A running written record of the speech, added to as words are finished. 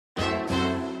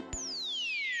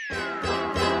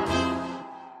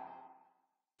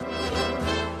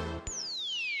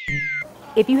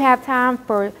If you have time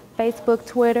for Facebook,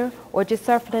 Twitter, or just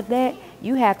surfing the net,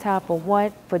 you have time for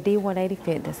D-180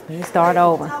 Fitness. Let me start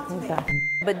over.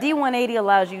 But D-180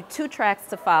 allows you 2 tracks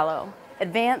to follow,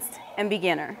 advanced and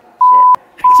beginner.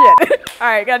 Shit. All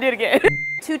right, gotta do it again.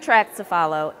 2 tracks to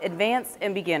follow, advanced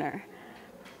and beginner.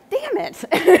 Damn it.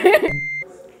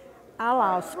 I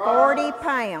lost 40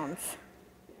 pounds.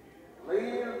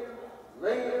 Lean,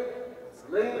 right,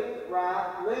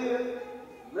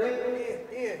 lean,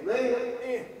 in.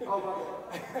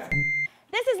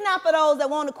 This is not for those that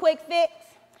want a quick fix.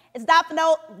 It's not for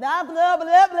those, blah, blah,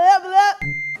 blah, blah, blah.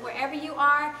 Wherever you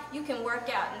are, you can work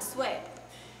out and sweat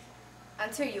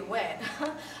until you're wet.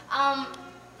 And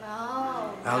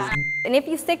if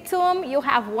you stick to them, you'll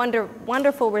have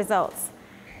wonderful results.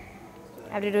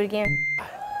 Have to do it again. All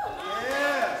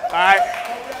right.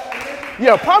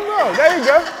 Yeah, pump up. There you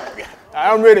go. All right,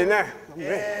 I'm ready now. I'm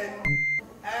ready. And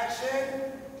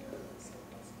action.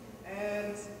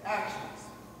 And action.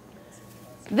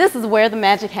 This is where the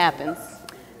magic happens.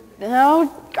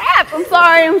 Oh, crap, I'm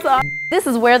sorry. This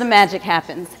is where the magic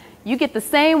happens. You get the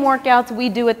same workouts we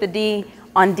do at the D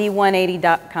on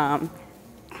D180.com.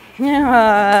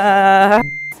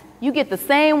 You get the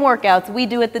same workouts we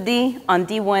do at the D on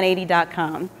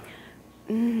D180.com.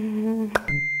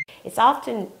 It's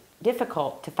often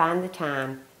difficult to find the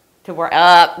time to work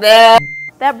up.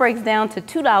 That breaks down to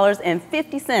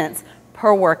 $2.50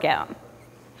 per workout.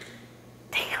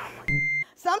 Damn.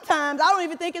 Sometimes I don't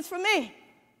even think it's for me.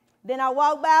 Then I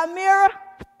walk by a mirror,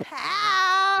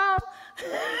 pow.